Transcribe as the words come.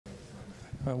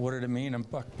What did it mean? And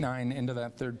Buck-9 into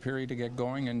that third period to get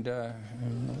going and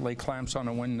lay clamps on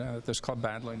a win this club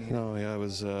badly needed. No, yeah, it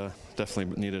was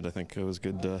definitely needed. I think it was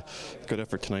good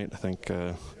effort tonight. I think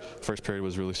first period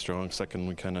was really strong. Second,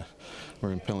 we kind of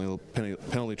were in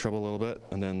penalty trouble a little bit,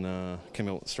 and then came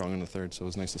out strong in the third, so it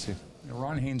was nice to see.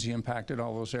 Ron Hainsey impacted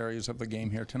all those areas of the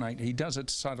game here tonight. He does it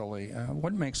subtly.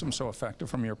 What makes him so effective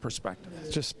from your perspective?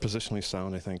 Just positionally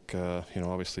sound, I think.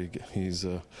 Obviously he's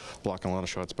blocking a lot of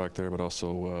shots back there, but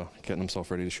also getting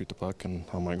himself ready to shoot the puck. And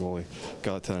on my goal, he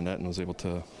got it to the net and was able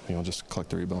to, just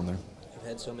collect the rebound there. You've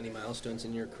had so many milestones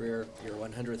in your career. Your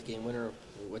 100th game winner.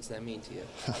 What's that mean to you?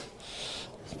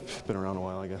 Been around a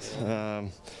while, I guess.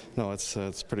 No,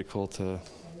 it's pretty cool to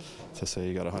say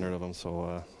you got 100 of them.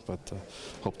 So, but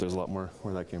hope there's a lot more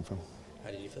where that came from.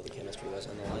 How did you feel the chemistry was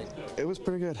on the line? It was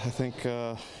pretty good. I think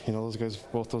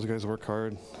both those guys work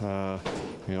hard,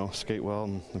 skate well,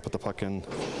 and put the puck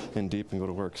in deep and go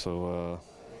to work. So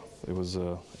it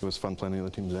was fun playing the other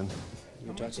teams in.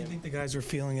 How much do you think the guys are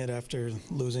feeling it after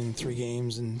losing 3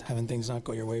 games and having things not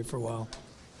go your way for a while?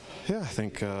 Yeah, I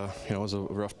think it was a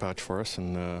rough patch for us,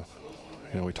 and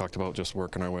we talked about just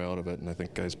working our way out of it. And I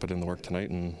think guys put in the work tonight,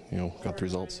 and got the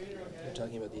results. You're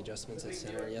talking about the adjustments at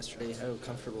center yesterday. How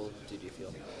comfortable did you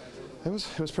feel? It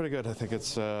was pretty good. I think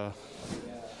it's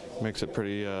makes it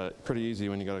pretty easy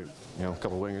when you got a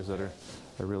couple wingers that are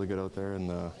really good out there, and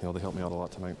they helped me out a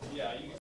lot tonight.